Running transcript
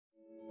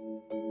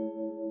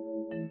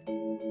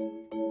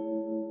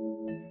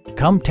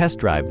Come test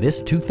drive this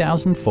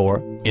 2004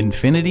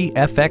 Infiniti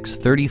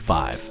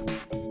Fx35.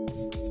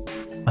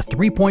 A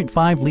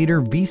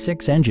 3.5-liter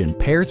V6 engine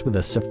pairs with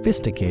a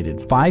sophisticated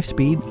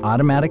 5-speed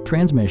automatic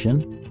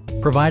transmission,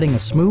 providing a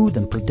smooth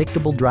and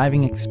predictable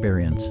driving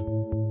experience.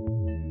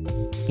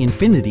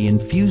 Infiniti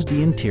infused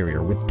the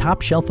interior with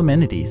top-shelf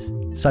amenities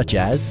such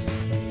as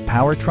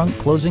power trunk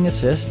closing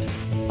assist,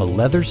 a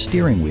leather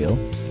steering wheel,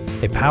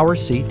 a power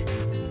seat,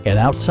 an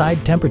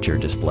outside temperature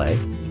display,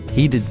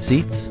 heated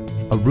seats,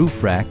 a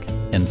roof rack,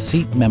 and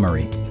seat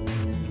memory.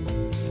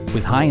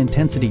 With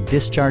high-intensity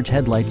discharge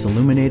headlights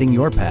illuminating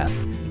your path,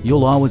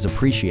 you'll always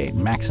appreciate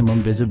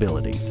maximum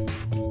visibility.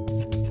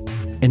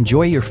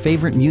 Enjoy your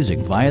favorite music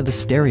via the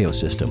stereo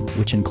system,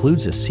 which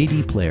includes a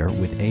CD player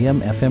with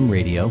AM/FM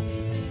radio,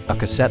 a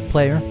cassette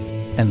player,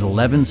 and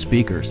 11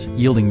 speakers,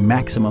 yielding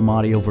maximum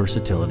audio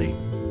versatility.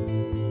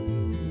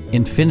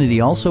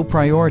 Infiniti also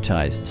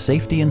prioritized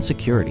safety and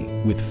security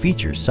with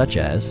features such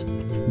as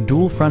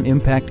dual front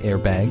impact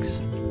airbags,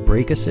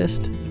 brake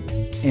assist,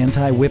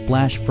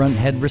 anti-whiplash front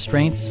head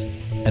restraints,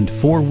 and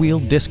 4-wheel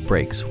disc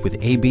brakes with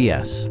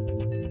ABS.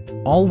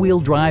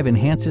 All-wheel drive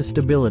enhances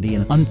stability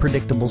in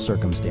unpredictable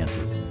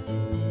circumstances.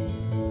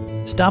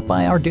 Stop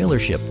by our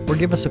dealership or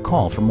give us a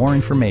call for more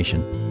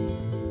information.